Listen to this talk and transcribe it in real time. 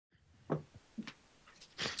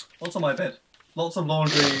What's on my bed? Lots of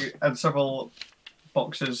laundry and several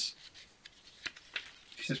boxes.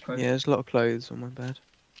 Jesus Christ. Yeah, there's a lot of clothes on my bed.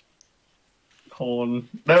 Porn.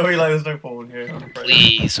 No, Eli, there's no porn here. I'm afraid.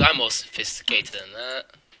 Please, I'm more sophisticated than that.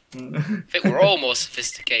 I think we're all more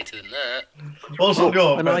sophisticated than that. What's on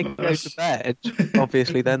your When bed? I go to bed,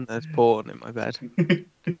 obviously then there's porn in my bed.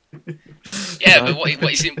 Yeah, but what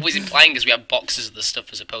he's implying is we have boxes of the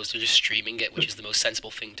stuff as opposed to just streaming it, which is the most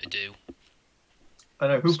sensible thing to do. I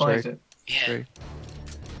know, who It's buys true. it? Yeah, True.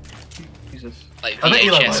 Jesus. like I bet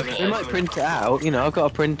Eli buys VHS it. We porn. might print it out, you know, I've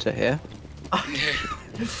got a printer here.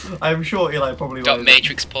 I'm sure Eli probably Got buys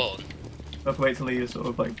Matrix porn. it. I'll have to wait till he sort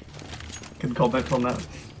of like can comment on that.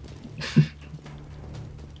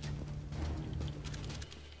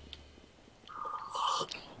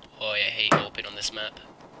 Oh, I hate open on this map.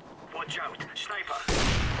 Watch out, sniper.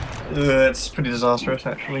 It's pretty disastrous,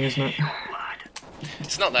 actually, isn't it?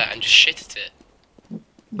 It's not that, I'm just shit at it.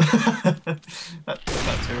 that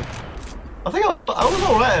too. I think I was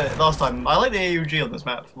alright at it last time. I like the AUG on this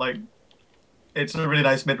map. Like, it's a really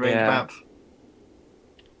nice mid-range Yeah. map.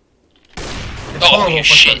 It's Oh, horrible you for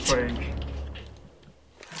shit. close range.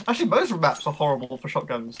 Actually, most maps are horrible for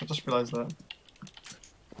shotguns. I just realised that.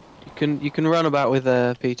 You can run about with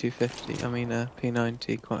a P250, I mean a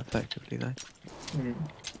P90 quite effectively though. Hmm.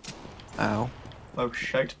 Ow. Oh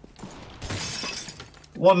shit.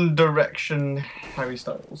 One Direction Harry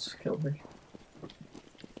Styles killed me.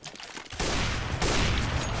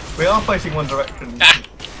 We are fighting One Direction. Ah!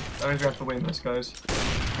 That means we have to win this, guys.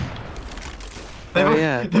 Oh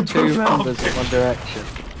yeah, the two profile members of One picture- Direction.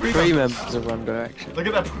 Three members of One Direction. Look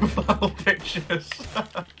at their profile pictures.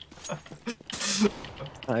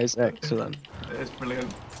 That is excellent. It's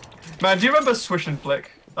brilliant. Man, do you remember Swish and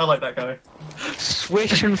Flick? I like that guy.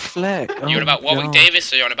 Swish and flick. You on Oh about Warwick God.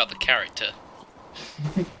 Davis or you on about the character?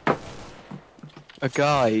 A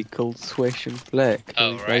guy called Swish and Flick.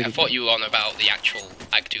 Oh, who's right. I lady- thought you were on about the actual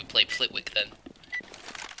actor who played Flitwick then.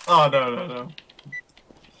 Oh, no.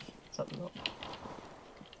 Sadly not.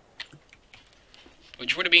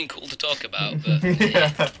 Which would have been cool to talk about, but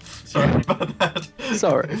Yeah, sorry about that.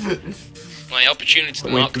 Sorry. my opportunity to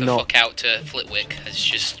We've knock the not- fuck out to Flitwick has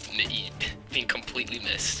just been completely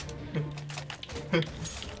missed.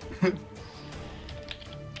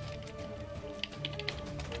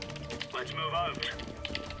 Let's move out.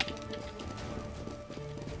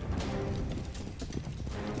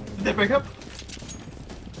 Did they break up?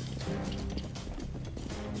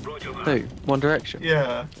 Roger that. Who? One Direction?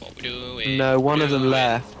 Yeah. What we doing? No, one of them Doing.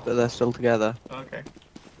 left, but they're still together. Okay.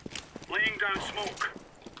 Laying down smoke.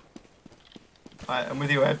 Alright, I'm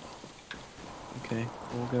with you, Ed. Okay,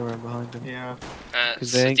 we'll go around behind them. Yeah.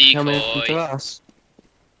 Because That's they a ain't coming decoy. to us.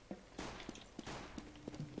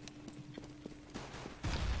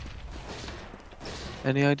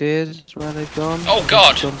 Any ideas where they've gone? Oh,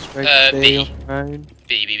 God! Gone straight to B. on their own?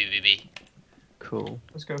 B. Cool.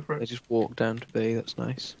 Let's go for They it. just walked down to B, that's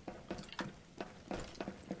nice.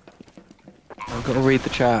 I've got to read the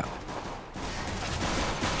chat.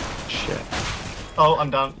 Shit. Oh, I'm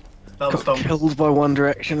down. That was Got dumb. killed by One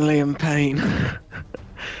Direction, Liam Payne.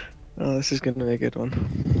 Oh, this is going to be a good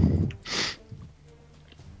one.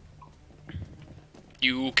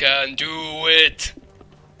 You can do it!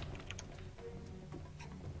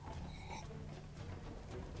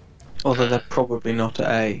 Although they're probably not at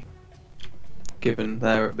A, given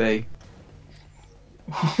they're at B.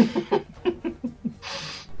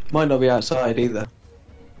 Might not be outside either,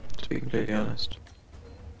 to be completely honest.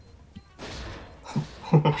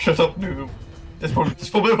 Shut up, noob. That's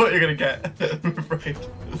probably what you're gonna get, I'm afraid.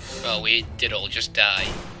 Well, we did all just die.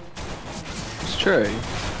 It's true.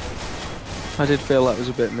 I did feel that was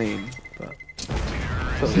a bit mean, but...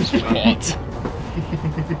 thought it was fine. What?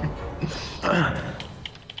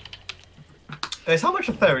 Guys, how much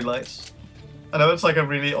are fairy lights? I know it's like a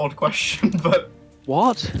really odd question, but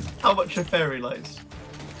What? how much are fairy lights?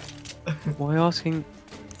 Why asking...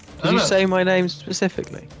 I Did you know. say my name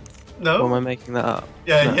specifically? Or am I No? making that up?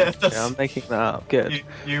 Yeah, No. yeah, Okay, that's... I'm making that up. Good.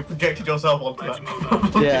 You projected yourself onto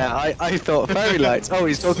that. Yeah, I thought fairy lights. Oh,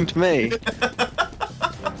 he's talking to me.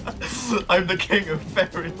 I'm the king of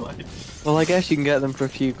fairy lights. Well, I guess you can get them for a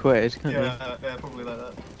few quid, can't you? Yeah, probably like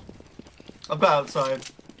that. I've got outside.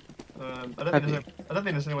 I don't Have think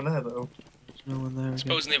there's anyone there though. There's no one there again.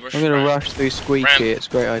 Supposing they rush I'm gonna ramp. rush through Squeaky, Ramp. it's a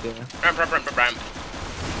great idea. Ramp.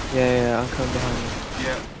 Yeah, I'm coming behind you.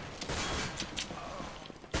 Yeah.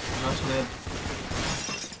 Nice one, Ed.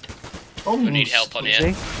 Oh, We need help on See?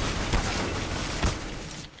 here.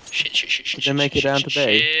 Shit. Did they make it down to B?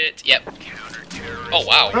 Shit. Yep. Oh,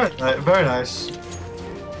 wow. Very nice.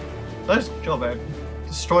 Nice job, Ed.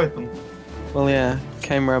 Destroyed them. Well, yeah,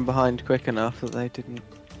 came around behind quick enough that they didn't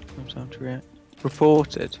have time to react.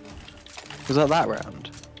 Reported. Was that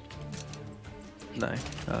round? No,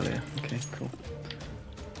 earlier. Okay, cool.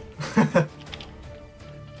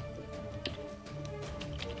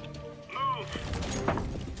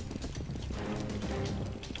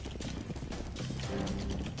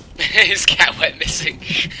 His cat went missing.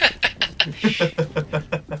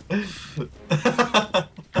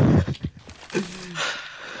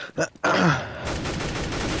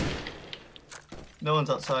 No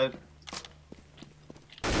one's outside.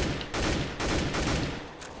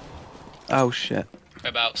 Oh shit.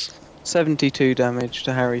 Whereabouts? 72 damage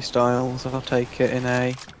to Harry Styles. I'll take it in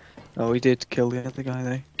A. Oh, we did kill the other guy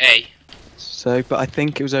though. A. So, but I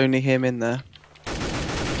think it was only him in there.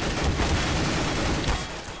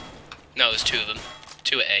 No, there's two of them.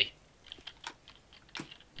 Two at A.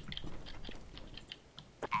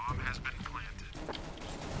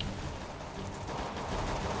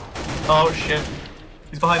 Oh shit.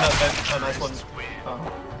 He's behind that bed. Oh, nice one.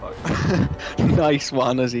 Oh, fuck. Nice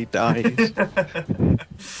one as he dies.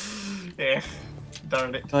 Yeah.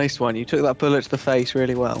 Darn it. Nice one. You took that bullet to the face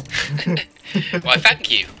really well. Why,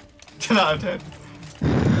 thank you. 10 out of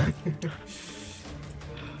 10.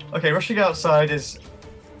 Okay, rushing outside is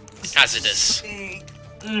Hazardous.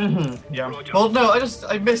 yeah. Well, no,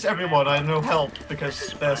 I miss everyone. I have no help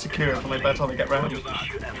because they're secure by the time I get round.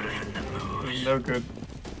 No good.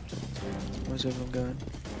 Where's everyone going?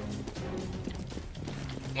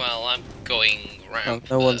 Well, I'm going ramp.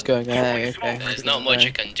 Oh, no one's going A. Okay. There's not much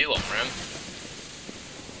I can do on ramp.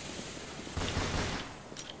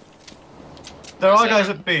 There are guys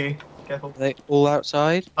at B. Careful. Are they all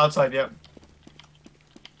outside? Outside, yep.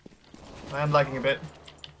 I am lagging a bit.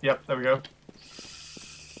 Yep, there we go.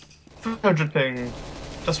 300 ping.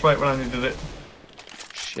 Just right when I needed it.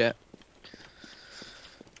 Shit.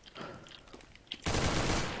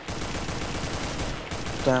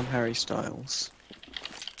 Damn Harry Styles.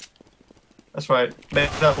 That's right. Made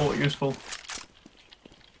that bought useful.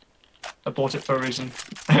 I bought it for a reason.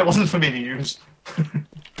 It wasn't for me to use.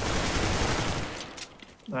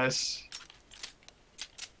 Nice.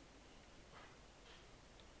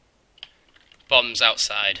 Bombs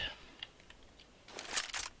outside.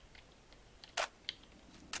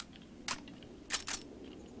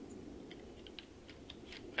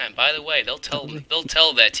 And by the way, they'll tell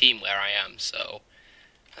their team where I am, so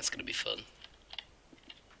that's gonna be fun.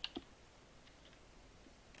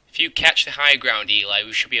 If you catch the high ground, Eli,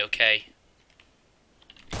 we should be okay.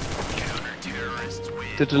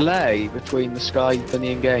 The delay between the Skype and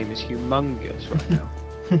the in-game is humongous right now.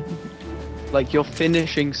 Like, you're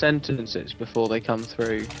finishing sentences before they come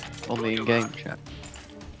through on the in-game chat.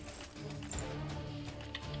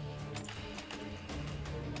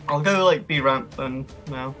 I'll go like B ramp then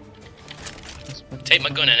now. Take my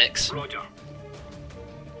gun, NX. Roger.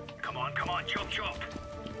 Come on, chop chop.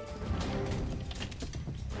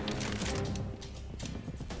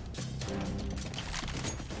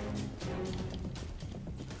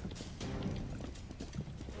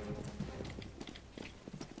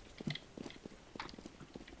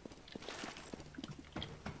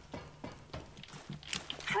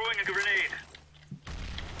 Throwing a grenade.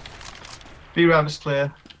 B ramp is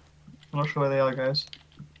clear. I'm not sure where they are, guys.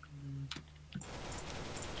 I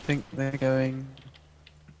think they're going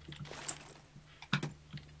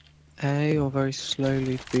A or very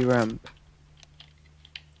slowly to B ramp.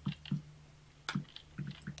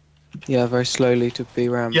 Yeah, very slowly to B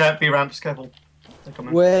ramp. Yeah, B ramps, careful. They're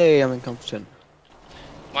coming. Way, I'm incompetent.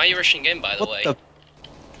 Why are you rushing in, by the way? What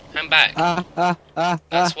I'm back.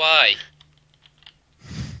 That's why.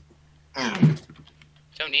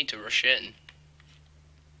 Don't need to rush in.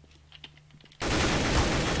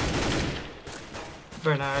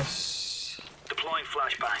 Very nice. Deploying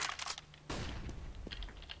flashbang.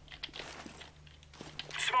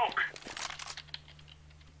 Smoke.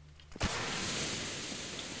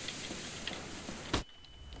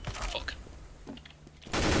 Fuck.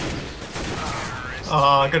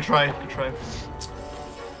 Ah, good try, good try.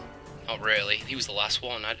 Not really. He was the last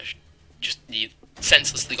one. I just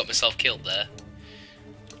senselessly got myself killed there.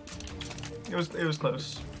 It was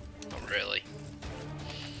close. Not really.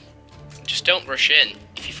 Just don't rush in.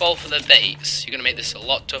 If you fall for the baits, you're gonna make this a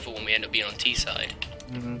lot tougher when we end up being on T side.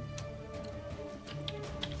 Mm-hmm.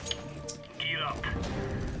 Gear up.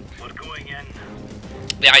 We're going in.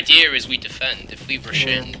 The idea is we defend. If we rush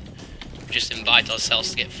in, we just invite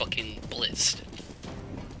ourselves to get fucking blitzed.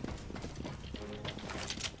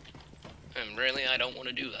 And really, I don't want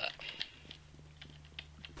to do that.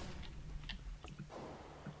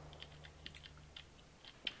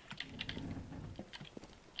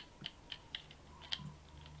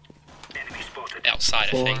 outside,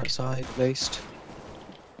 I 4 think. outside at least.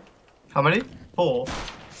 How many? 4?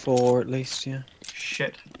 4 at least, yeah.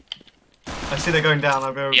 Shit. I see they're going down.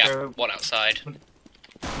 I'll go. Yeah, Go, 1 outside. I'm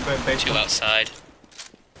going 2 basement. outside.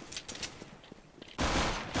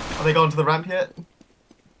 Are they going to the ramp yet?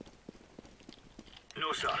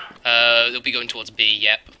 No, sir. They'll be going towards B,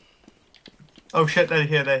 yep. Oh shit, they're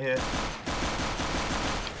here, they're here.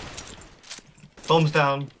 Bombs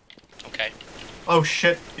down. Okay. Oh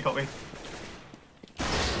shit, you got me.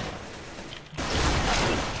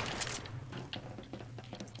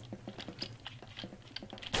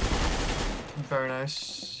 Very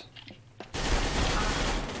nice.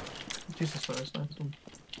 Jesus, that was nice one.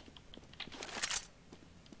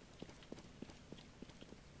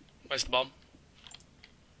 Where's the bomb?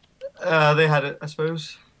 They had it, I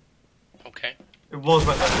suppose. Okay. It was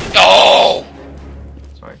right there. Oh!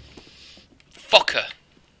 Sorry. Fucker.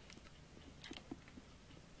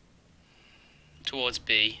 Towards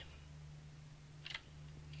B.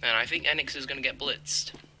 And I think Enix is gonna get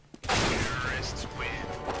blitzed. Terrorists win.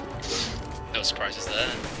 No surprises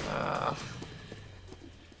there.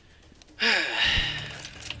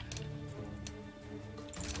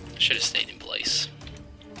 Should have stayed in place.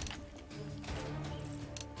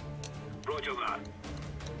 Roger that.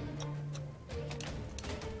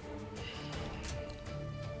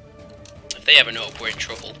 If they ever know it, we're in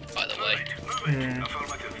trouble, by the way. Right, moving.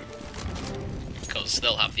 Affirmative. Because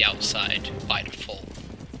they'll have the outside by default.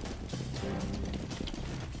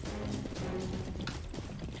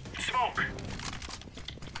 Smoke.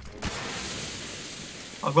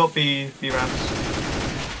 I've got B ramps.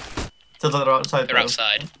 Sounds like they're outside. They're though.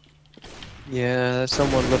 outside. Yeah, there's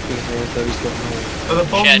someone looking here, though he's got no. Oh,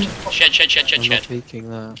 the bomb. Shed. I'm not peeking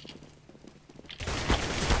that.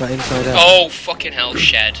 That inside out. Oh, fucking hell,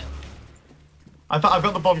 shed. I've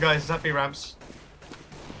got the bomb, guys. Is that B ramps?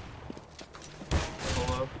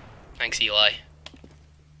 Hello. Thanks, Eli.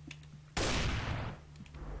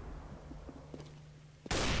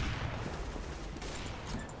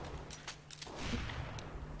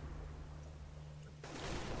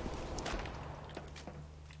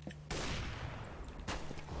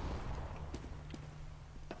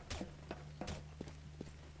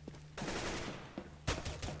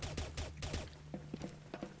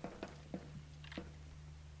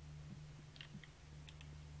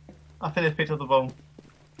 I think they picked up the bomb.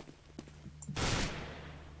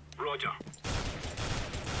 Roger.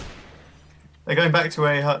 They're going back to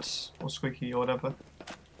A huts or squeaky or whatever.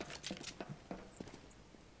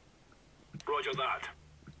 Roger that.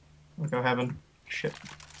 We'll go heaven. Shit.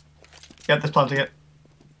 Get this planting it.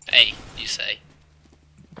 Hey, you say.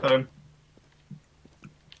 Got him.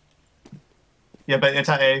 Yeah, but it's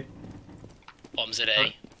at A. Bombs at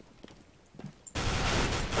A.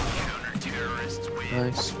 Counter-terrorists win.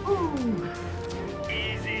 Nice.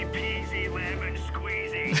 Easy peasy lemon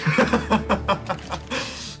squeezy.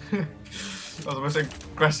 That was the most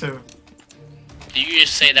aggressive. Did you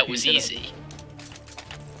just say that was You did easy?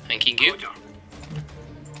 Thanking you. Roger.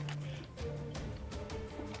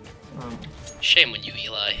 Shame on you,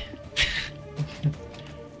 Eli.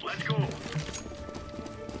 Let's go.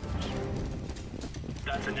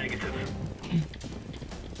 That's a negative.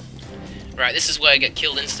 Right, this is where I get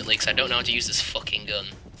killed instantly because I don't know how to use this fucking gun.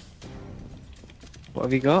 What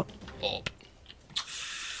have you got? Orb.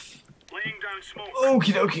 Laying down smoke.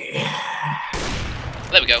 Okie dokie.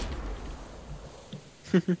 There we go.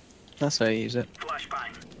 That's how you use it.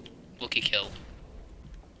 Flashbang. Lucky kill.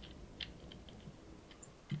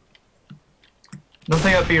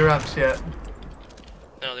 Nothing at B ramps yet.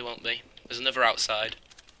 No, they won't be. There's another outside.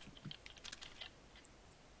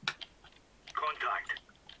 Contact.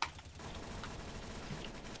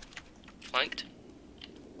 Flanked.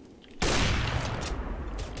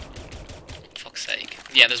 Fuck's sake.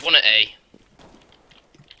 Yeah, there's one at A.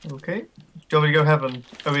 Okay. Do you want me to go heaven?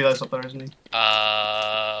 Oh, Eli's up there, isn't he?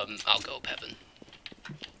 I'll go up heaven.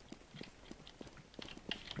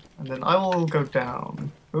 And then I will go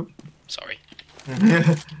down. Oop. Sorry.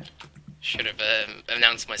 Should have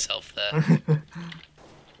announced myself there.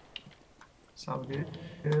 Sound good.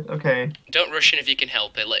 Good. Okay. Don't rush in if you can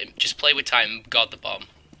help it. Let him just play with time. Guard the bomb.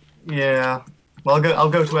 Yeah. Well, I'll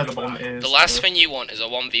go to where the bomb is. The last thing you want is a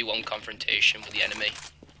 1v1 confrontation with the enemy.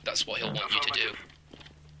 That's what he'll want you to do.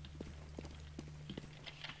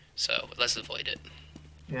 So let's avoid it.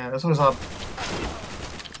 Yeah, as long as I'm.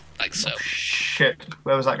 Like so. Shit.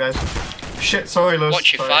 Where was that, guys? Shit. Sorry, Lewis.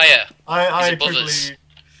 Watch your Sorry. fire. I He's above totally us.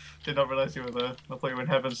 did not realize you were there. I thought you were in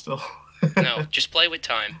heaven still. No, just play with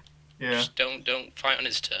time. Yeah. Just don't fight on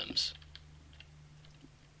his terms.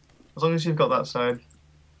 As long as you've got that side.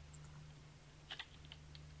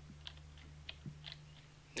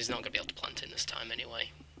 He's not going to be able to plant in this time anyway.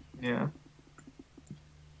 Yeah.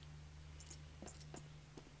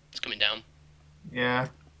 It's coming down. Yeah.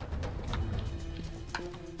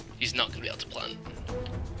 He's not going to be able to plant.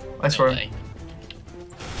 I swear. way.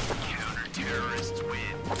 Counter-terrorists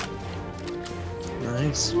win.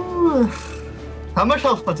 Nice. How much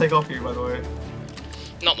health did I take off you, by the way?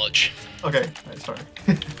 Not much. Okay, right, sorry.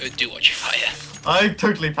 Do watch your fire. I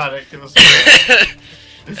totally panicked. It was.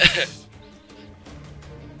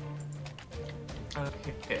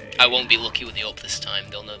 Okay. I won't be lucky with the up this time.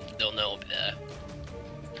 They'll know I'll be there.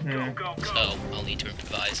 Hmm. Go, go. So I'll need to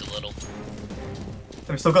improvise a little. Have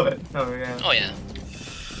we still got it? Oh yeah. Oh yeah,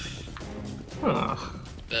 Ah.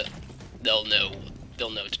 but they'll know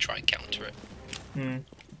to try and counter it. Hmm.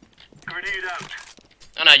 Grenade out.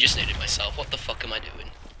 And I just needed myself. What the fuck am I doing?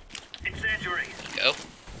 Incendiary. There you go.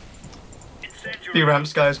 Incendiary. B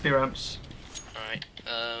ramps, guys. B ramps. All right.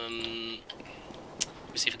 Let me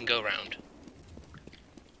see if we can go around.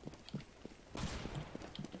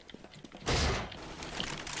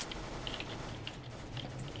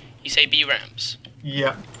 You say B ramps?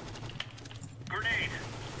 Yeah. Grenade.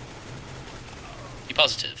 You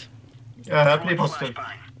positive? Pretty positive.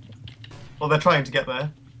 Flashbang. Well, they're trying to get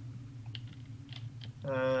there.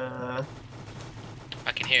 I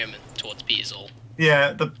can hear him towards B is all.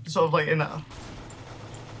 Yeah, the sort of like in that.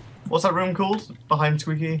 What's that room called? Behind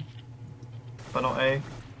Squeaky, but not A.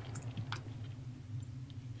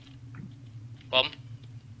 Bomb.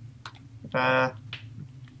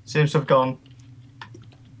 Seems to have gone.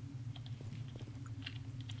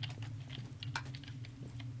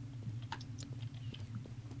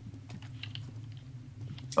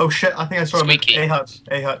 Oh shit! I think I saw him. Squeaky. A hut.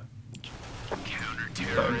 A hut.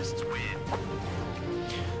 Counter-terrorists win.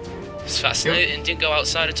 It's fascinating. Didn't go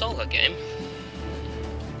outside at all that game.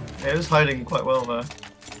 Yeah, it was hiding quite well there.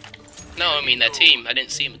 No, I mean their team. I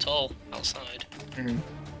didn't see him at all outside. Hmm.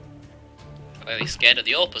 Are they scared of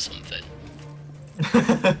the AWP or something?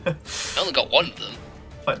 I only got one of them.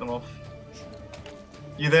 Fight them off.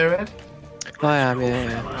 You there, Ed? I am,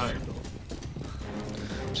 yeah. Alright, cool.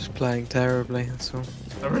 Just playing terribly, that's all.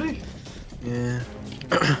 Oh really? Yeah.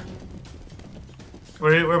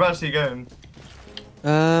 Whereabouts are you going?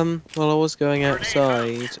 Well, I was going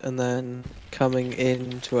outside and then coming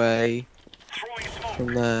into A Throwing smoke.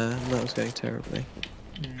 from there, and that was going terribly.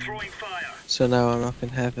 Throwing fire. So now I'm up in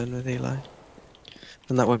heaven with Eli.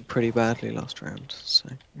 And that went pretty badly last round, so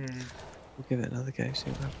Hmm. we'll give it another go, see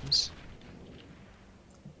what happens.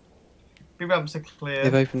 B ramps are clear.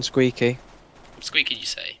 They've opened Squeaky. Squeaky, did you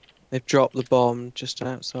say? They've dropped the bomb just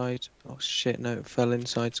outside. Oh shit, no, it fell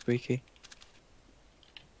inside Squeaky.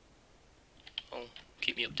 Oh,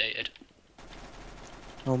 keep me updated.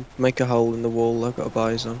 I'll make a hole in the wall, I've got a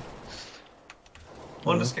bison.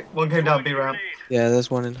 One came down B ramp. Grenade. Yeah,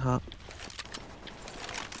 there's one in hut.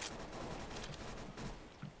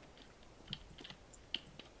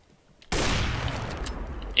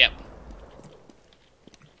 Yep.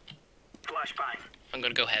 Flashbang. I'm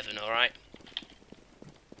gonna go heaven. All right.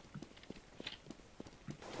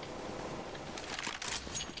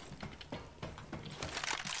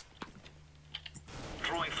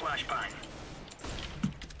 Throwing flashbang. I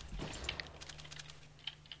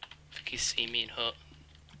think he's seen me in hut.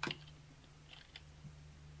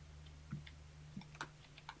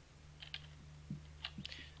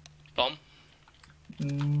 Bomb.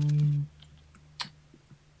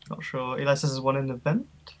 Not sure. Eli says there's one in the vent.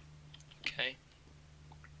 Okay.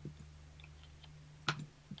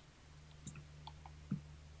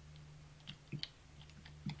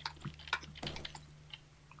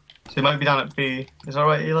 So he might be down at B. Is that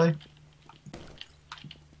right, Eli?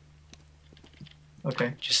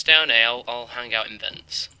 Okay. Just down A. I'll hang out in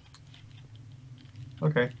vents.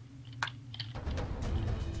 Okay.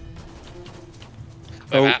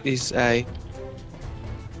 Where Oh, at? he's A.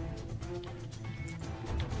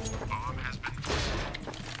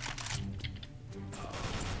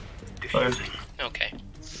 Fine. Okay.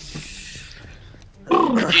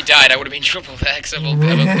 You died. I would have been in trouble there because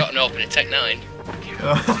I've got an open at Tech 9.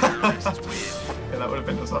 Yeah, that would have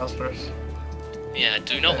been disastrous. Yeah,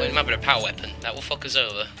 do not remember a power weapon. That will fuck us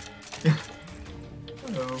over.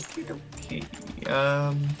 Okay.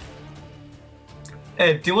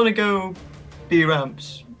 Ed, do you want to go B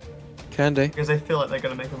ramps? Can do. Because I feel like they're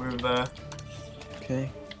going to make a move there. Okay.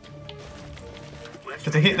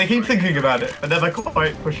 Because they keep thinking about it, but never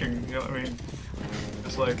quite pushing, you know what I mean?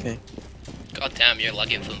 It's like, Okay. God damn, you're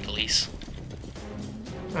lagging from the police.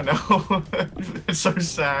 I know. It's so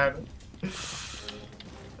sad.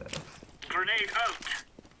 Grenade out.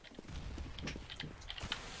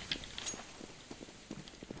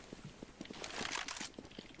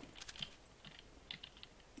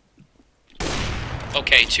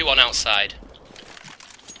 Okay, 2 on outside.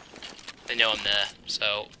 They know I'm there,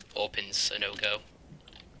 so open's a no-go.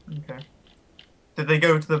 Okay. Did they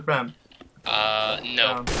go to the ramp?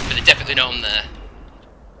 No, but they definitely know I'm there.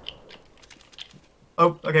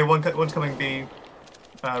 Oh, okay. One's coming B.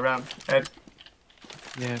 Ramp. Ed.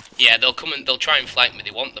 Yeah. Yeah, they'll come and they'll try and flank me.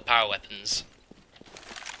 They want the power weapons.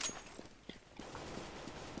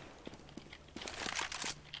 Do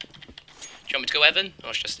you want me to go, Evan,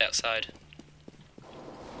 or should I stay outside?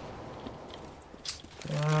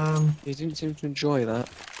 He didn't seem to enjoy that.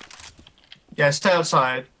 Yeah, stay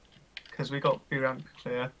outside, because we got B ramp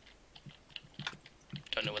clear.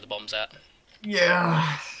 Don't know where the bomb's at.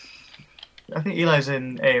 Yeah. I think Eli's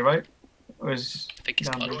in A, right? Or is I think he's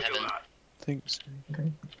down got B? Heaven. I think so.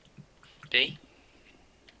 Okay. B?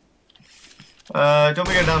 Do you want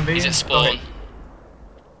me to go down B? He's at spawn. Okay.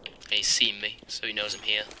 He's seen me, so he knows I'm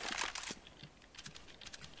here.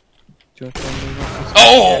 Do you want to try and move up?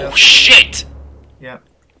 Oh, Yeah. shit! Yeah.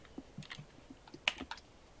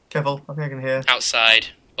 Careful, I think I can hear. Outside,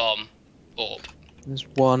 bomb, orb. There's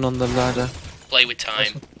one on the ladder. Play with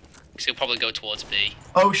time, because he'll probably go towards B.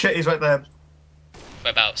 Oh shit, he's right there.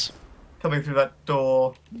 Whereabouts? Coming through that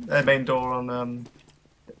door, main door on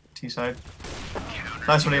T side.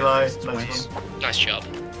 Nice one, Eli. Nice one. Nice job.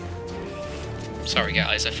 Sorry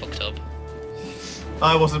guys, I fucked up.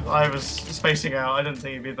 I was spacing out. I didn't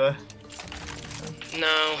think he'd be there.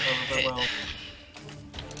 No. Well.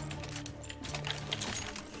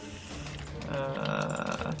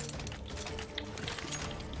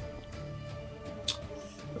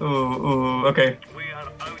 Ooh, okay. We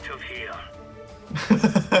are out of here.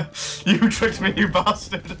 You tricked me, you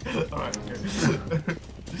bastard! Alright,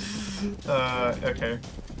 okay. Okay.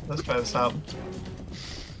 Let's try this out.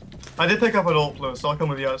 I did pick up an alt blue, so I'll come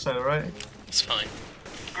with you outside, alright? It's fine.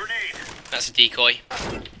 Grenade. That's a decoy.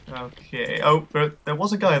 Okay. Oh, there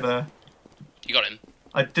was a guy there. You got him.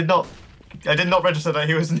 I did not register that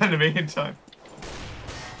he was an enemy in time.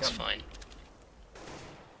 It's fine.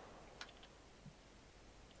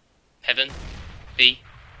 Heaven? B?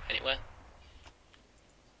 Anywhere?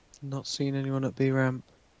 Not seen anyone at B ramp.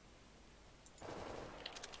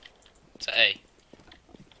 Is that A?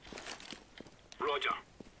 Roger.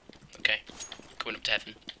 Okay. Coming up to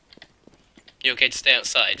Heaven. You okay to stay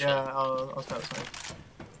outside? Phil? Yeah, I'll stay outside.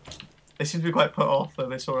 They seem to be quite put off though,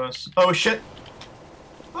 they saw us. Oh shit!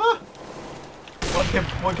 Ah!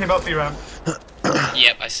 One came up the ramp.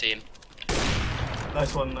 Yep, I see him.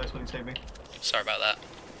 Nice one, you saved me. Sorry about that.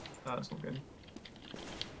 Oh, that's all good.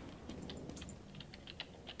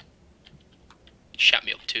 Shat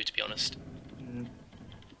me up too, to be honest. Mm.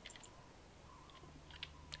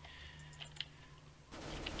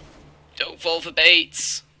 Don't fall for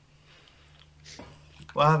baits!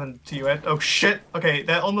 What happened to you, Ed? Oh shit! Okay,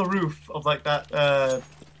 they're on the roof of like that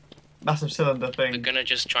massive cylinder They're thing. gonna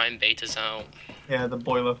just try and bait us out. Yeah, the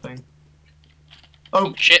boiler thing.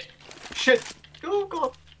 Oh Shit! shit! Oh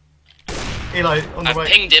god! Eli, on the I've right.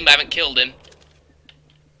 pinged him, but I haven't killed him.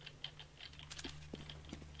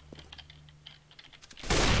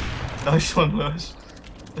 Nice one, Lewis.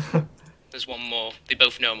 There's one more. They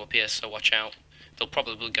both know I'm up here, so watch out. They'll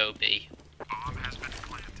probably go B.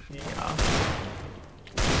 Yeah.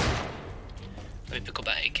 Let me pick up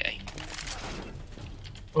that AK.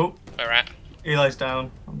 Oh, Where at? Eli's down.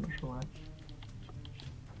 I'm not sure where.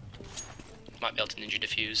 Might be able to ninja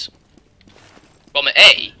defuse. Bomb at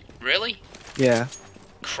A? Really? Yeah.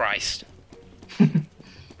 Christ.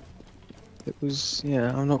 It was,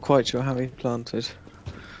 yeah, I'm not quite sure how he planted.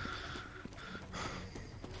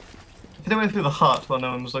 If they went through the hut while no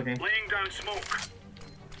one was looking. Laying down smoke.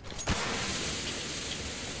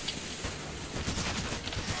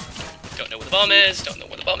 Don't know where the bomb is, don't know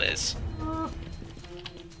where the bomb is.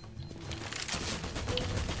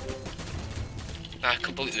 I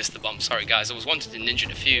completely missed the bomb, sorry guys. I was wanting to ninja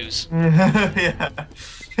defuse. Yeah,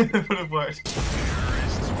 it would have worked.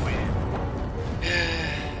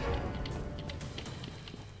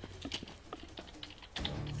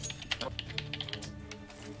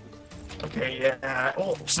 Okay, yeah.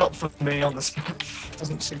 Oh, it's not for me on the spot.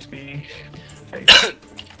 Doesn't seem to be. Do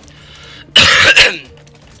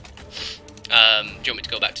you want me to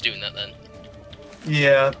go back to doing that then?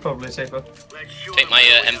 Yeah, probably safer. Let's show Take them my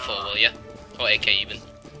what we M4, will ya? Or AK even.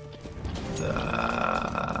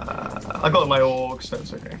 I got my org, so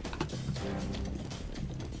it's okay.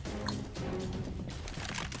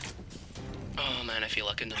 Oh man, I feel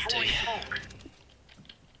like a got. numpty. Throwing smoke.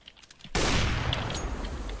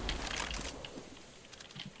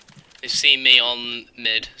 They've seen me on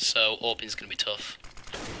mid, so opening's gonna be tough.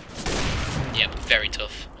 Yep, very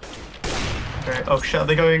tough. Okay. Oh shit, are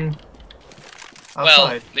they going? Outside.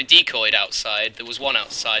 Well, they decoyed outside. There was one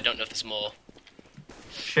outside. Don't know if there's more.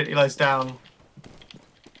 Shit, he lies down.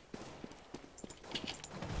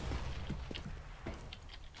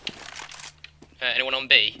 Anyone on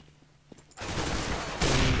B?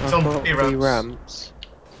 I've on got B B ramps. ramps.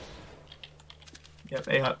 Yep,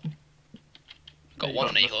 A hut. Got Yeah, one you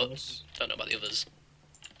on A got hut. those. Don't know about the others.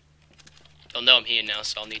 They'll know I'm here now,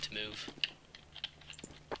 so I'll need to move.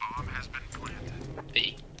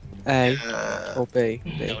 B. A or B.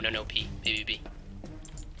 No, B. B, B, B.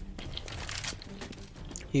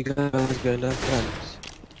 You guys are going down ramps.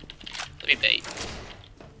 Let me bait.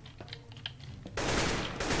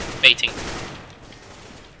 Baiting.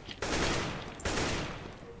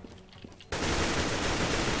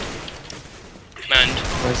 Command.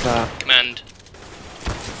 Where's that? Command.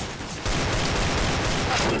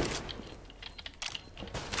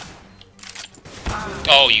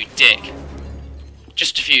 Oh, you dick.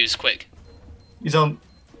 Just defuse, quick. He's on.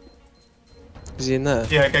 Is he in there?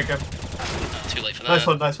 Yeah, go. Too late for that. Nice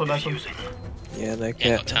one, nice one, nice one. Yeah, no got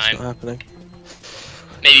kit. That's time. not happening.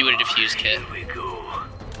 Maybe with a defuse kit. Here we go.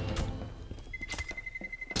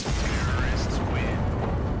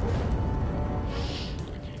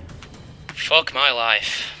 Fuck my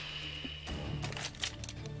life.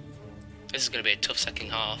 This is gonna be a tough second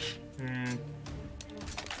half. I'm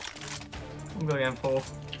going M4.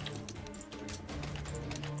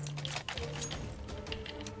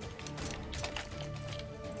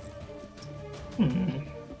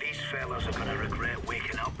 These fellas are gonna regret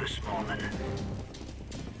waking up this morning.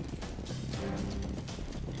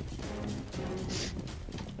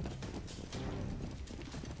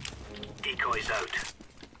 Decoys out.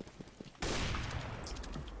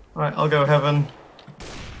 Right, I'll go heaven.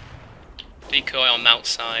 Decoy on mount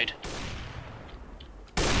side.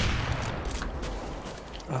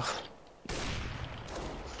 Ugh.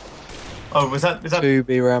 Oh, was that 2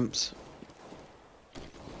 B ramps.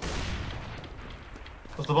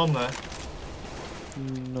 was the bomb there?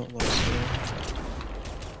 Not nice.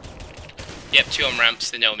 Yep, 2 on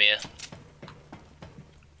ramps, they know me here.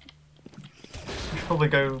 We should probably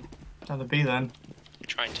go down to B then.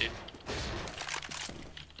 Trying to.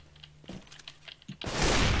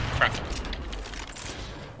 Crap.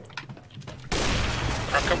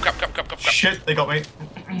 Crap. Shit, they got me.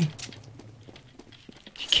 You're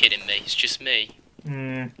kidding me, it's just me.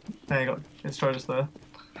 There you go. Destroyed us there.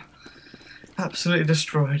 Absolutely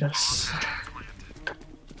destroyed us.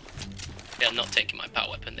 They're not taking my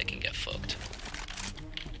power weapon, they can get fucked.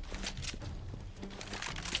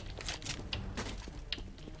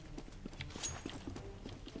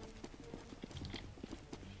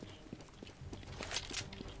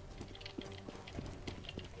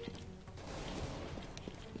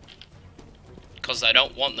 Because I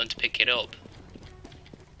don't want them to pick it up.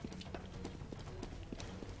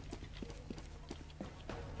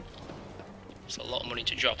 It's a lot of money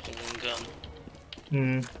to drop on one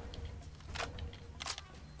gun.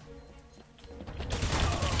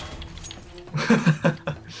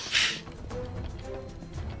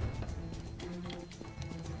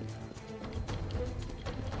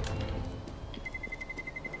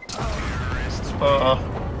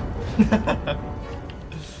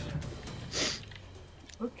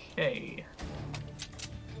 Okay.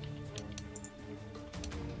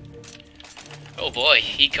 Oh boy,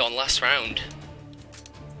 Econ last round.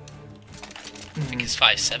 I think it's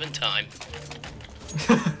 5-7 time.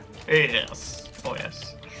 Yes. Oh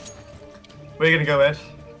yes. Where are you gonna go, Ed?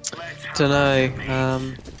 Dunno.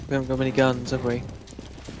 We haven't got many guns, have we? Do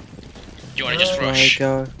you want to just There I rush?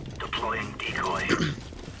 go. Deploying decoy.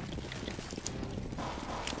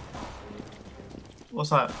 What's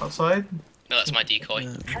that? Outside? No, that's my decoy.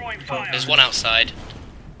 Throwing fire. There's one outside.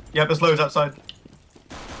 Yep, there's loads outside.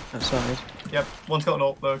 Outside. Yep, one's got an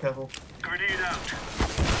ult though, careful. Grenade out.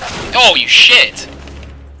 Oh, you shit!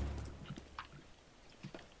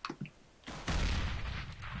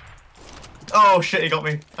 Oh shit, he got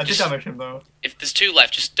me. I did Just- damage him though. If there's 2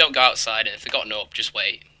 left, just don't go outside, and if they've got an up, just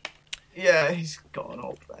wait. Yeah, he's got an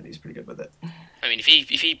ult and he's pretty good with it. I mean, if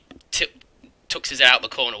he tucks his head out the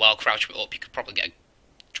corner while crouching up, you could probably get a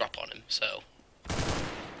drop on him, so...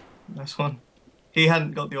 Nice one. He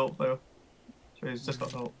hadn't got the ult though. So he's just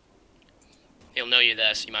got an ult. He'll know you're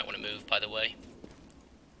there, so you might want to move, by the way.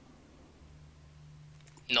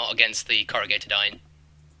 Not against the corrugated iron.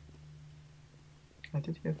 I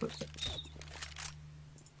did hear footsteps.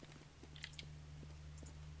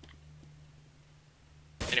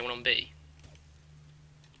 Anyone on B?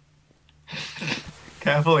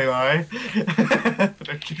 Careful, Eli.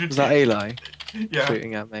 Was that Eli Yeah,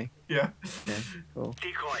 shooting at me? yeah. Yeah, cool.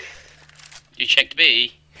 Decoy. You checked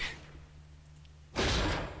B?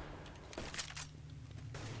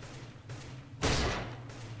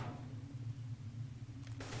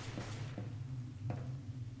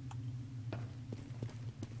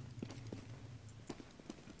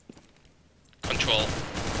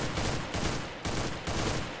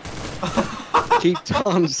 Keep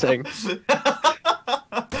dancing. It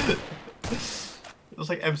looks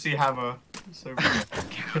like MC Hammer. So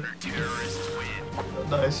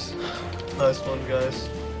nice. Nice one, guys.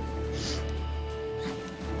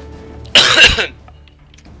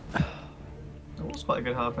 That was quite a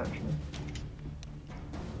good harp, actually.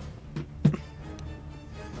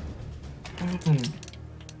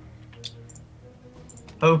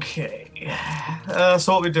 Okay.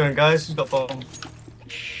 So what are we doing, guys? Who's got bomb?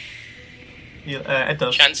 Yeah, Ed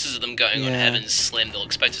does. Chances of them going on Yeah. Heaven's slim. They'll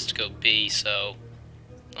expect us to go B, so...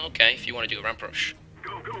 Okay, if you want to do a ramp rush.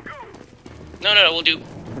 No, we'll do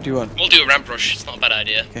What do you want? a ramp rush. It's not a bad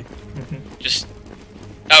idea. Okay. Just...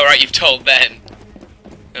 Oh, right, you've told them.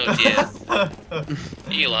 Oh, dear.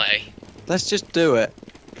 Eli. Let's just do it.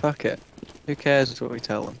 Fuck it. Who cares what we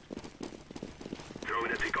tell them?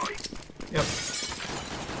 Yep.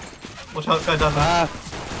 Watch out, guy down there. Ah!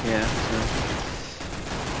 Yeah.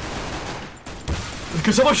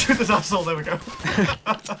 Could someone shoot this asshole? There we go.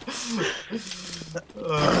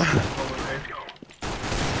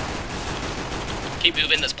 Keep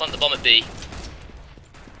moving, let's plant the bomb at B.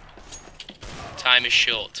 Time is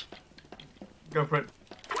short. Go for it.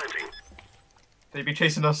 They be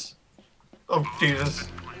chasing us. Oh, Jesus.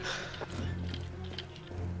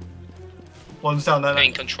 One's down there.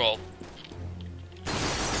 Gain control.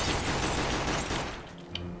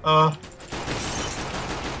 I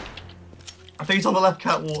think he's on the left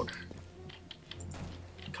catwalk.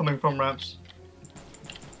 Coming from ramps.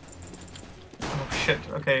 Oh shit,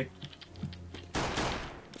 okay.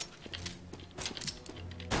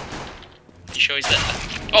 You sure he's there?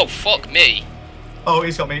 Oh, fuck me. Oh,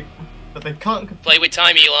 he's got me. But they can't. Play with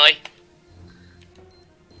time, Eli. I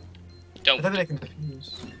Don't. don't think they can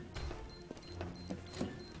defuse.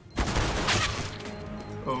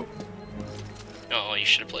 Oh. Oh, you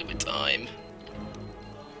should have played with time.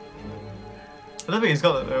 I don't think he's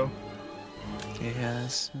got it though.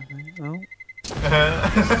 Yes. Oh.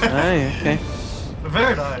 Very Aye, okay.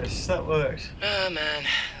 nice, that worked. Oh man,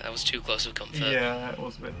 that was too close of comfort. Yeah, it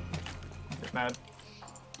was a bit mad.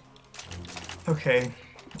 Okay.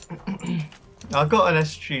 I've got an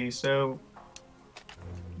SG, so...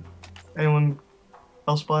 Anyone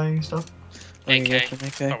else buying stuff? AK,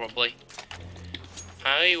 Okay. probably.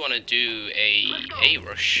 I want to do a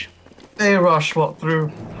rush. A rush, what, through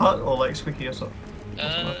hut or like squeaky or something?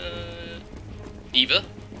 Either.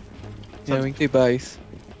 Yeah, we can do both.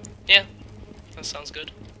 Yeah, that sounds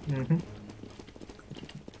good. Mm-hmm.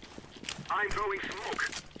 I'm throwing smoke.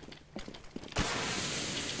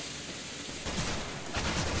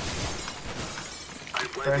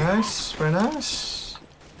 Very nice, very nice.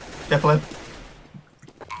 Careful, Ed.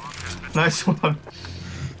 Nice one.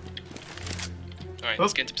 Alright,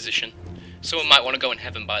 let's get into position. Someone might want to go in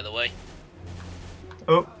heaven, by the way.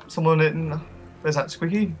 Oh, someone in... Where's that,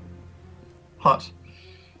 squeaky? Hut.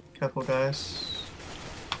 Careful, guys.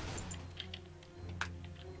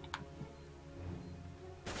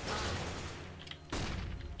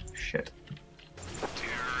 Shit.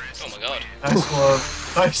 Oh my god. Nice one.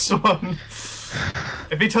 Nice one.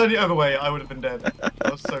 If he turned the other way, I would have been dead.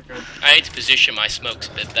 That was so good. I need to position my smokes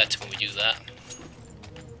a bit better when we do that.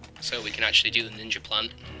 So we can actually do the ninja plan.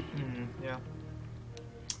 Yeah.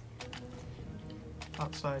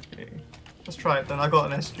 Outside B. Let's try it then. I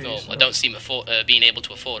got an SG. No, so. I don't seem being able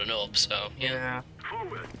to afford an AWP, so yeah. Yeah.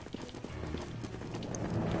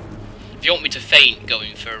 If you want me to feint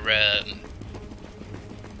going for A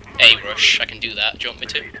rush, I can do that. Do you want me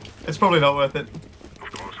to? It's probably not worth it.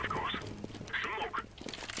 Of course. Smoke.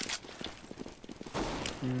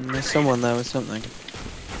 There's someone there with something.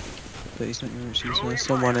 But he's not going to use. There's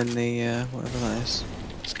someone in the, whatever that is.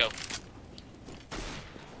 Let's go.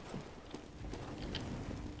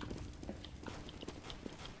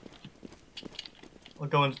 I'll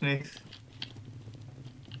go underneath.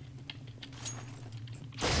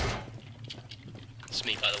 It's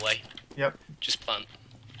me, by the way. Yep. Just plant.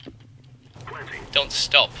 Don't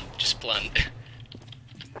stop, just plant.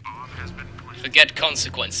 Forget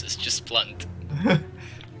consequences, just plant.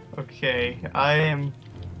 Okay, I am in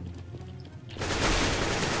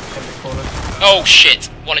the corner. Oh shit!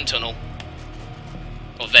 One in tunnel.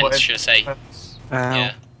 Or vents, What, should I say. vents? Ow.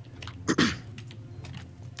 Yeah.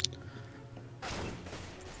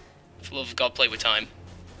 For the love of God, play with time.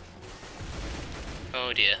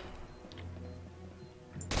 Oh dear.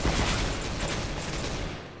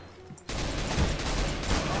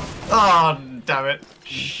 Oh, damn it.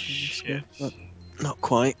 Shit. Not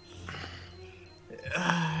quite.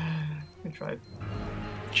 I tried.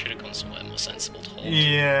 Should have gone somewhere more sensible to hold.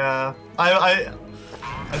 Yeah. I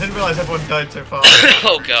didn't realise everyone died so far.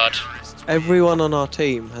 Oh god. Everyone on our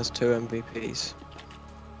team has 2 MVPs.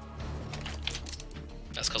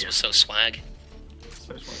 was so swag.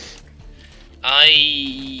 So swag.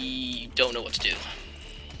 I don't know what to do.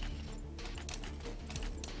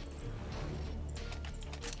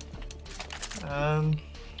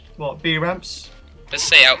 What, B ramps? Let's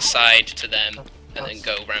say outside to them, and then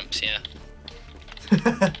go ramps, yeah.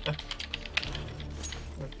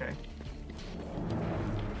 Okay.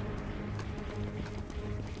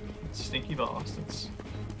 Sneaky bastards.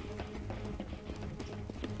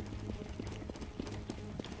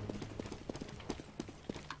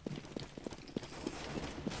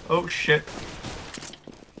 Oh shit.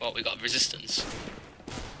 Well, we got resistance.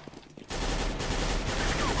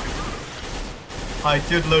 I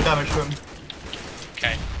did low damage to him.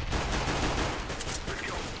 Okay.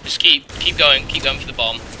 Just keep going for the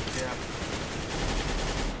bomb. Yeah.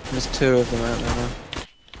 There's 2 of them out there now.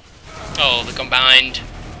 Oh, they're combined.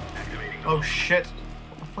 Oh shit.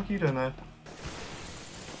 What the fuck are you doing there?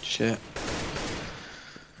 Shit.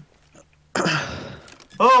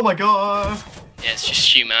 Oh my god! Yeah, it's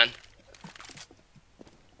just you, man.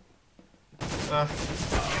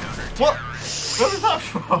 What? Where was that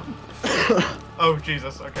from? Oh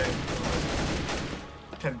Jesus, okay.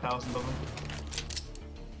 10,000 of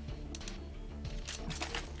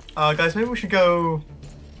them. Guys, maybe we should go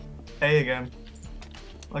A again.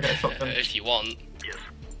 I'll get a shotgun. If you want.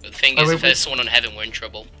 But the thing is, if there's someone on heaven, we're in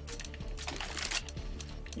trouble.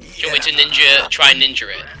 Do you want me to try and ninja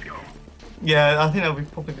it? Yeah, I think that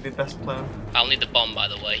would probably be the best plan. I'll need the bomb, by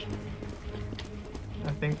the way.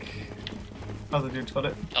 I think other dude's got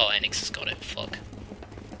it. Oh, Enix has got it. Fuck.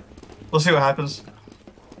 We'll see what happens.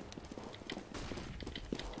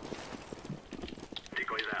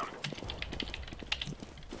 Decoys out.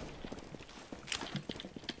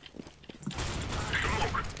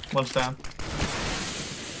 One's down.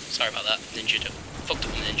 Sorry about that. Ninja fucked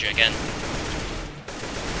up with ninja again.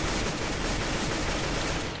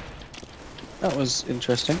 That was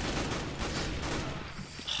interesting.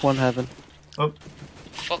 One heaven. Oh,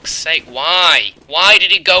 Fuck's sake, why? Why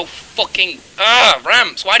did it go fucking...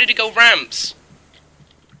 ramps! Why did it go ramps?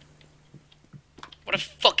 What a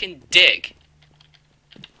fucking dick.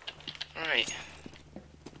 Right.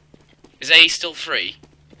 Is A still free?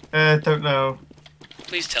 don't know.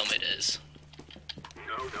 Please tell me it is.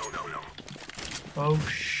 No. Oh,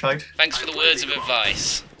 shite. Thanks for the words of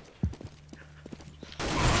advice.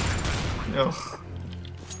 Ugh.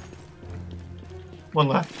 One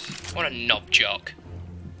left. What a knob jock.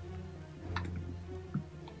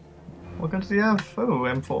 What gun do you have? Oh,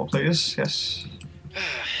 M4, please. Yes.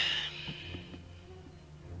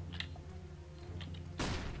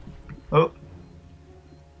 Oh.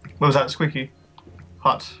 What was that? Squeaky.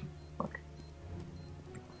 Hot. Fuck.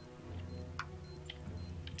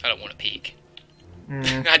 I don't want to peek.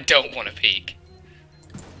 Mm. I don't want to peek.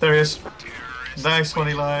 There he is. Nice one,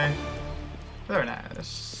 Eli. Very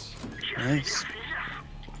nice. Nice.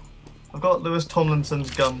 I've got Lewis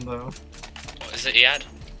Tomlinson's gun though. What is it he had?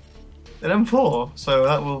 An M4, so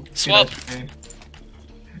that will Swap. be nice for me.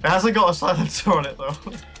 It hasn't got a silencer on it though.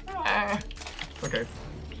 Okay,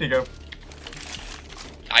 here you go.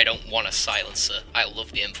 I don't want a silencer. I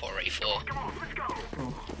love the M4A4.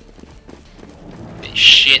 Ooh. It's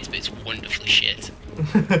shit, but it's wonderfully shit.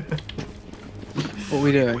 What are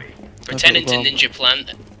we doing? Pretending to bomb. ninja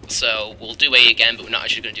plant, so we'll do A again, but we're not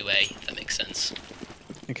actually going to do A, if that makes sense.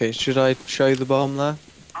 Okay, should I show the bomb there?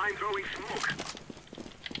 I'm throwing smoke.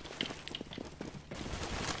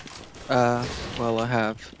 Well, I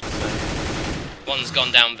have. One's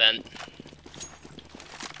gone down vent.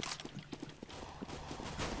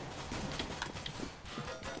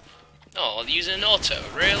 Oh, they're using an auto,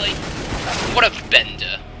 really? What a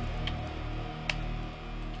bender.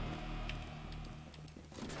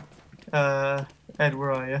 Ed,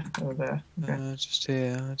 where are you? Oh, there. Okay. Just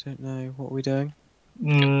here. I don't know. What are we doing?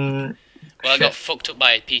 Well, I got Shit. fucked up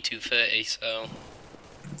by a P230, so...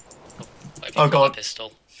 Oh, God.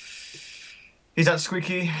 Pistol. He's at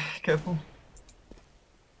Squeaky. Careful.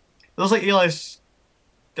 It looks like Eli's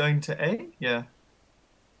going to A? Yeah.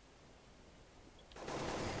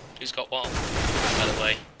 Who's got what, by the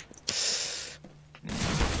way?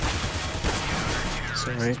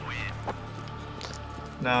 Sorry.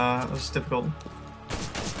 Nah, that was difficult.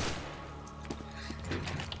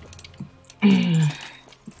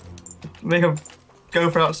 Make him go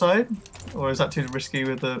for outside? Or is that too risky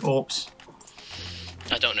with the AWPs?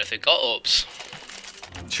 I don't know if they've got ups,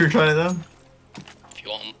 Should we try it then? if you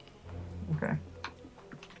want. Okay. Do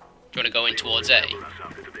you want to go in towards A?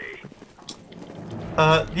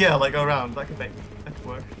 Yeah, like go around. That could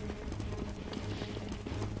work.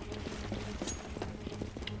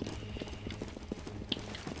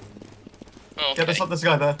 Oh, Yeah, Okay. there's a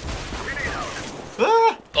guy there.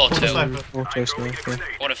 Ah! Auto. Sniper. Auto sniper.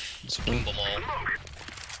 What a fucking bum all.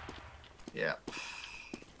 Yeah.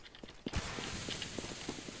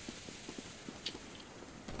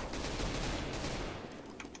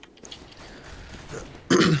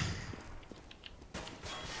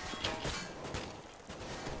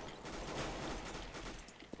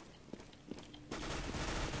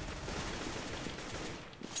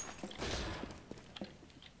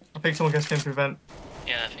 I think someone gets came through vent.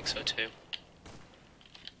 Yeah, I think so too.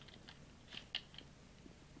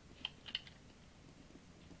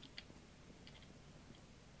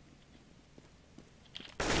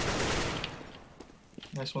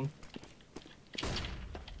 Nice one.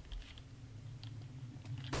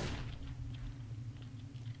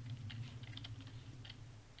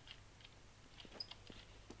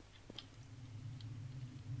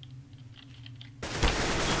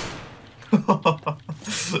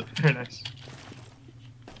 Very nice.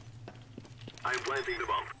 I'm planting the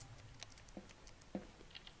bomb.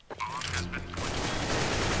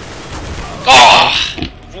 Oh!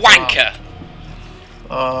 Wanker!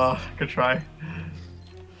 Good try.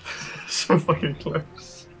 So fucking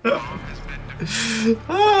close.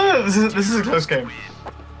 This is a close game.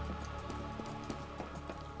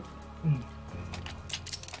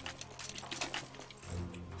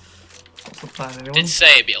 What's the plan, anyone? Did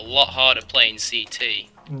say it'd be a lot harder playing CT.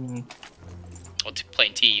 Mm. Or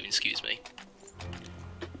playing T even, excuse me.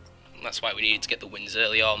 And that's why we needed to get the wins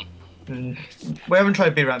early on. Mm. We haven't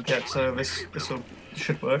tried B ramp yet, so this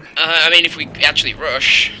should work. I mean, if we actually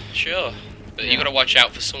rush, sure. But Yeah. you gotta watch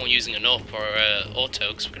out for someone using an up or auto,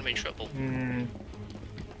 because we're gonna be in trouble. Mm.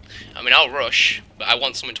 I mean, I'll rush, but I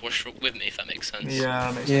want someone to rush with me, if that makes sense. Yeah,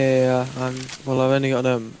 that makes sense. Yeah, well, I've only got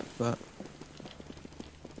them, but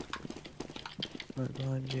right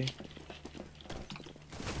behind you.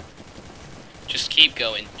 Just keep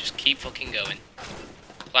going. Just keep fucking going.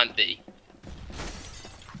 Plan B.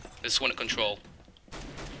 There's someone at control.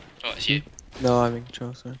 Oh, it's you. No, I'm in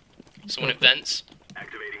control, sorry. Someone at vents.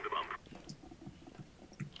 Activating the bomb.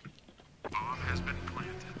 Bomb has been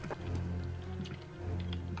planted.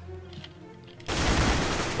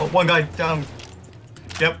 Well, one guy down.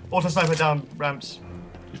 Yep, auto sniper down ramps.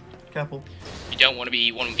 Careful. You don't want to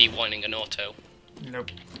be 1v1ing an auto.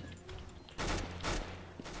 Nope.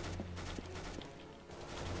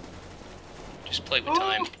 Just play with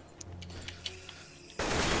time.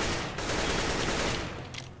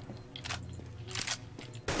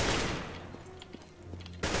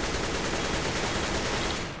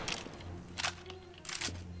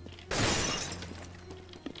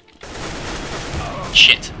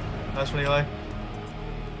 Shit. Nice one, Eli. I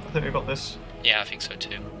think we got this. Yeah, I think so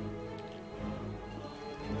too.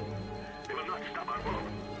 They will not stop our bomb.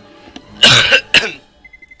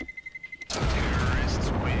 Terrorists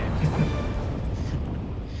win.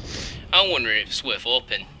 I'm wondering if it's worth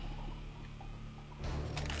open.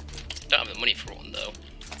 Don't have the money for one though.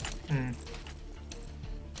 Hmm.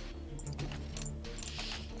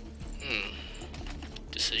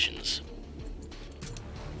 Decisions.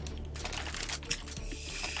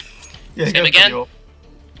 Yeah, Same go for again? your-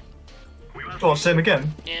 Oh, same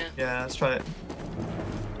again? Yeah. Yeah, let's try it.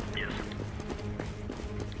 Yes.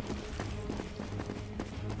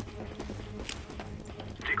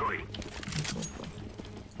 Decoy.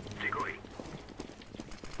 Decoy.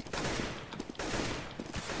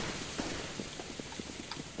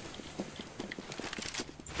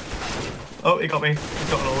 Oh, he got me. He's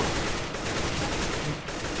got an orb.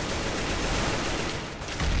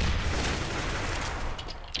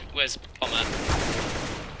 Where's Bomb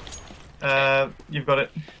at? You've got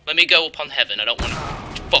it. Let me go up on heaven. I don't want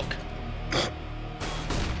to. Fuck.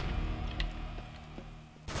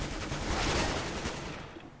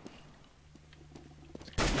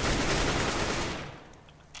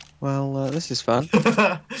 Well, this is fun.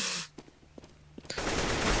 That's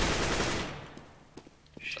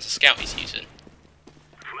a scout he's using.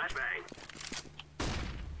 Flashbang.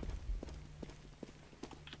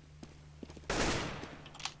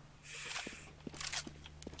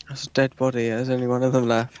 That's a dead body, there's only one of them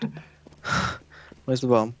left. Where's the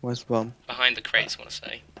bomb? Where's the bomb? Behind the crates, I want to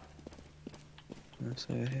say. Let's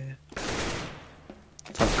see here.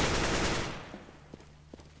 Fuck.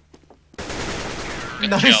 Good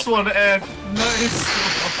Nice job. one, Ed. Nice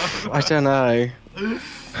one. I don't know.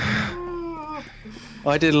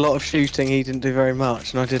 I did a lot of shooting, he didn't do very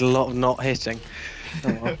much, and I did a lot of not hitting.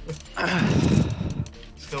 Oh well.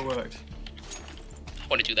 Still worked. I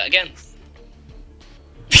want to do that again.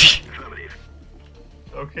 Affirmative.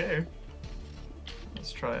 Okay.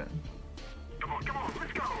 Let's try it. Come on,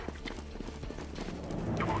 let's go.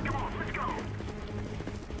 Come on, let's go.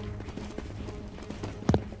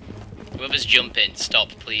 Whoever's jumping, stop,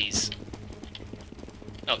 please.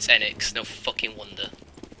 Oh, it's Enix. No fucking wonder.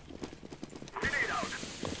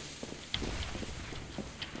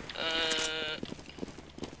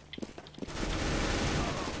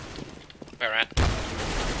 Where at?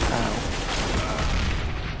 Ow.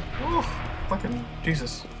 Oh, fucking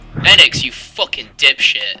Jesus. Enix, you fucking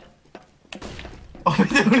dipshit. Oh, we're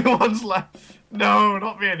the only ones left. No,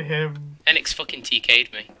 not me and him. Enix fucking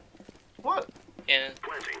TK'd me. What? Yeah.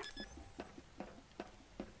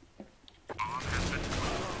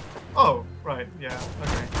 Oh, right, yeah,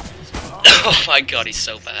 okay. Oh my god, he's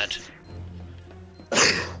so bad.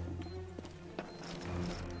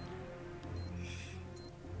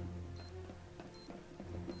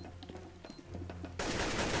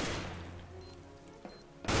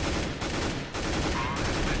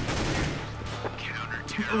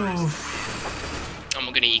 Oof. I'm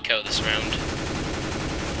gonna eco this round.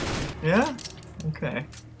 Yeah? Okay.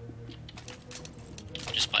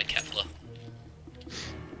 Just by Kevlar.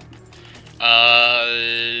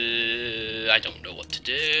 I don't know what to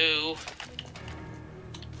do.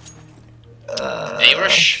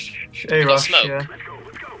 A-rush? A-rush, smoke? yeah.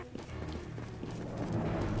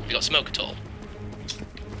 You got smoke at all?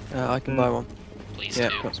 I can buy one. Please Yeah,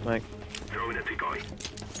 do. got smoke.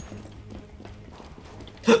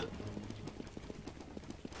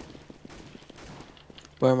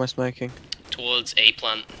 Where am I smoking? Towards A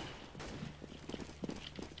plant.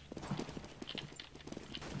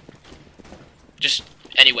 Just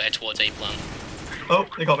anywhere towards A plant. Oh,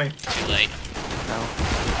 they got me. Too late.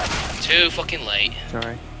 Ow. Too fucking late.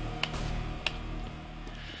 Sorry.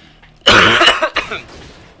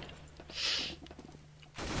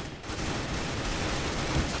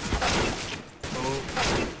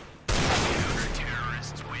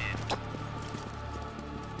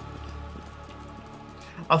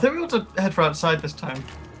 I think we want to head for outside this time.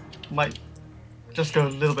 Might just go a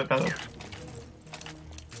little bit better.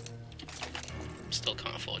 Still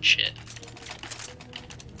can't afford shit.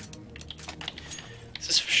 This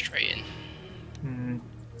is frustrating. Hmm.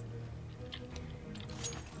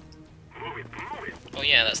 Oh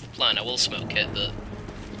yeah, that's the plan. I will smoke it, but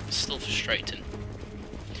it's still frustrating.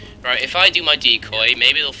 Right, if I do my decoy,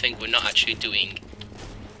 maybe they'll think we're not actually doing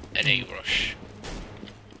an A-rush.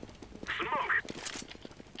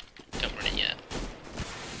 Don't run it yet.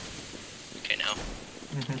 Okay, now.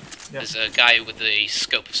 Yeah. There's a guy with a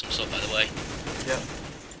scope of some sort, by the way. Yeah.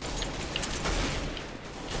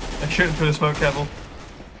 I'm shooting through the smoke cable.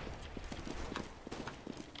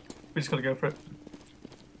 We just gotta go for it.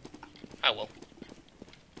 I will.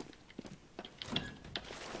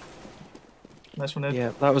 Nice one, Ed.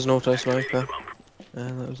 Yeah, that was an auto smoker.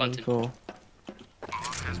 And that was Planted. M4.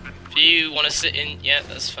 If you want to sit in, yeah,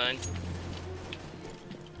 that's fine.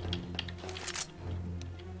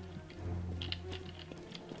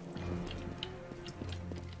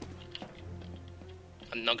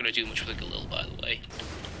 I'm not gonna do much with the Galil, by the way.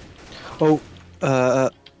 Oh,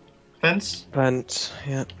 Fence? vent,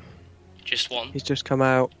 yeah. Just one. He's just come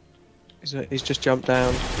out. He's just jumped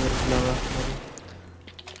down. Another.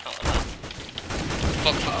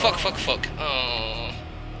 Fuck. Oh.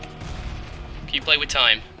 Can you play with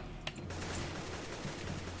time?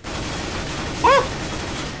 Woo!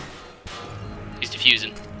 He's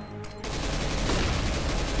defusing.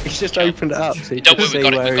 He's just opened it up so you Don't can worry, see we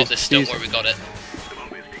got it. where We got he's this. Don't using- worry, we got it.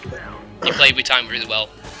 You played with time really well.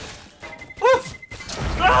 Woo!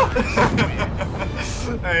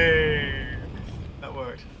 Hey, that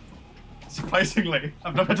worked. Surprisingly,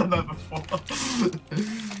 I've never done that before.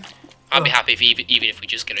 I'd be happy if even if we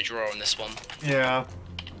just get a draw on this one. Yeah.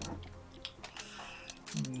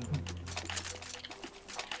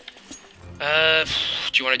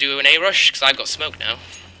 Do you want to do an A-rush? Because I've got smoke now.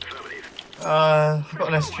 I've got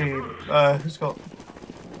an SG. Who's got?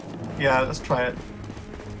 Yeah, let's try it.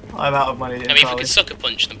 I'm out of money. I mean, if we could sucker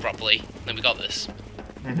punch them properly, then we got this.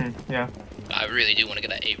 Yeah. But I really do want to get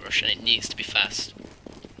that A-rush, and it needs to be fast.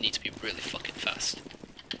 It needs to be really fucking fast.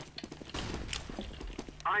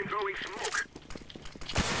 I'm throwing smoke.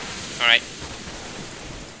 Alright.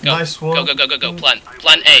 Go. Nice one. Go.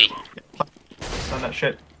 Plan A. Done that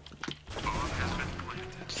shit.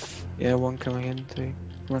 Yeah, one coming in to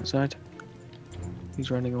right side. He's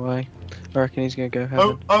running away. I reckon he's gonna go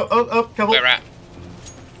heaven. Oh, careful. Where at?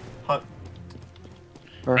 Hut.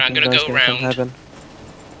 I reckon I'm gonna guy's go come round. heaven.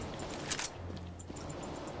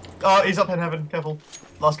 Oh, he's up in heaven. Careful.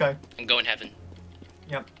 Last guy. I'm going heaven.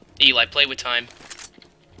 Yep. Eli, play with time.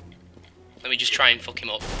 Let me just try and fuck him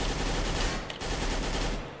up.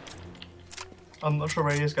 I'm not sure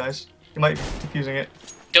where he is, guys. He might be defusing it.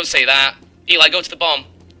 Don't say that. Eli, go to the bomb.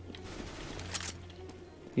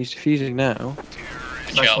 He's defusing now.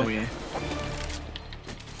 Good Nice job. one. Oh, yeah.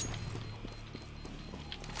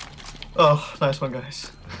 Oh, nice one,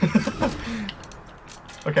 guys.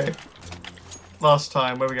 Okay. Last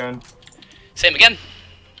time, where are we going? Same again,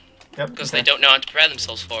 Yep. because okay. they don't know how to prepare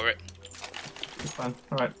themselves for it. Fine.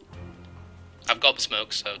 Alright. I've got the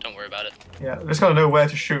smoke, so don't worry about it. Yeah, we just gotta know where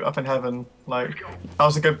to shoot up in heaven. Like, that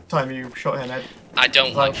was a good time you shot him, Ed. I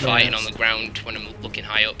don't like Right, fighting yes. on the ground when I'm looking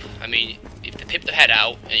high up. I mean, if they pip the head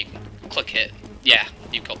out and you can click it, yeah,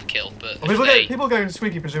 you've got the kill. But Well, if people going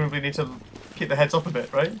squeaky presumably need to keep their heads up a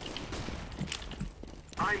bit, right?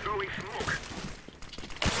 I'm throwing smoke.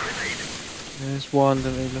 There's one that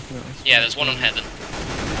they're looking at us. yeah, there's one on heaven.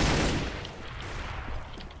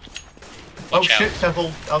 Oh Watch out. shit,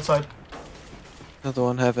 careful, outside. Another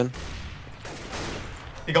one heaven.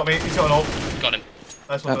 He got me, he's got an ult. Got him.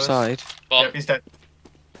 Nice one, Lewis. Outside. Bomb. Yep, he's dead.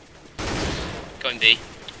 Going B.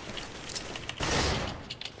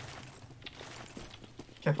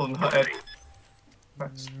 Careful in the Ed.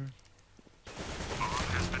 Nice.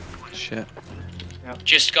 Shit.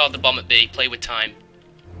 Just guard the bomb at B. Play with time.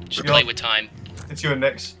 Just Yeah. play with time. It's you and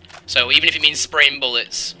Nix. So even if it means spraying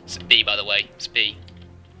bullets, it's B by the way. It's B.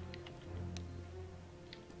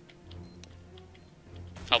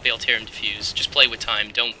 I'll be able to hear him defuse. Just play with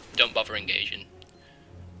time. Don't bother engaging.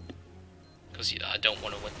 Because I don't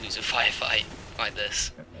want to lose a firefight like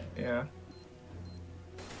this. Yeah.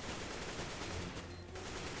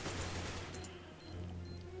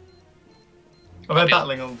 Oh, they're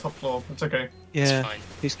battling on the top floor. It's okay. It's Yeah, fine.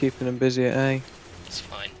 he's keeping them busy at A. It's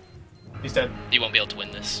fine. He's dead. You won't be able to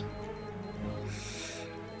win this.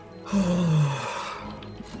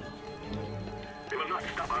 They will not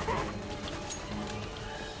stop our work.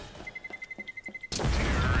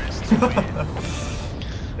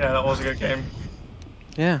 Yeah, that was a good game.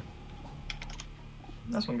 Yeah.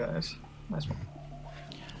 Nice one, guys. Nice one.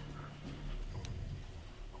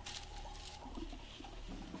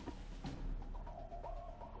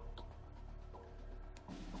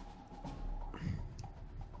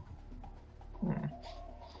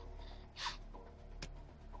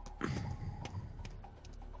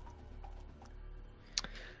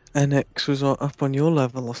 NX was up on your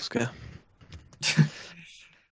level, Oscar.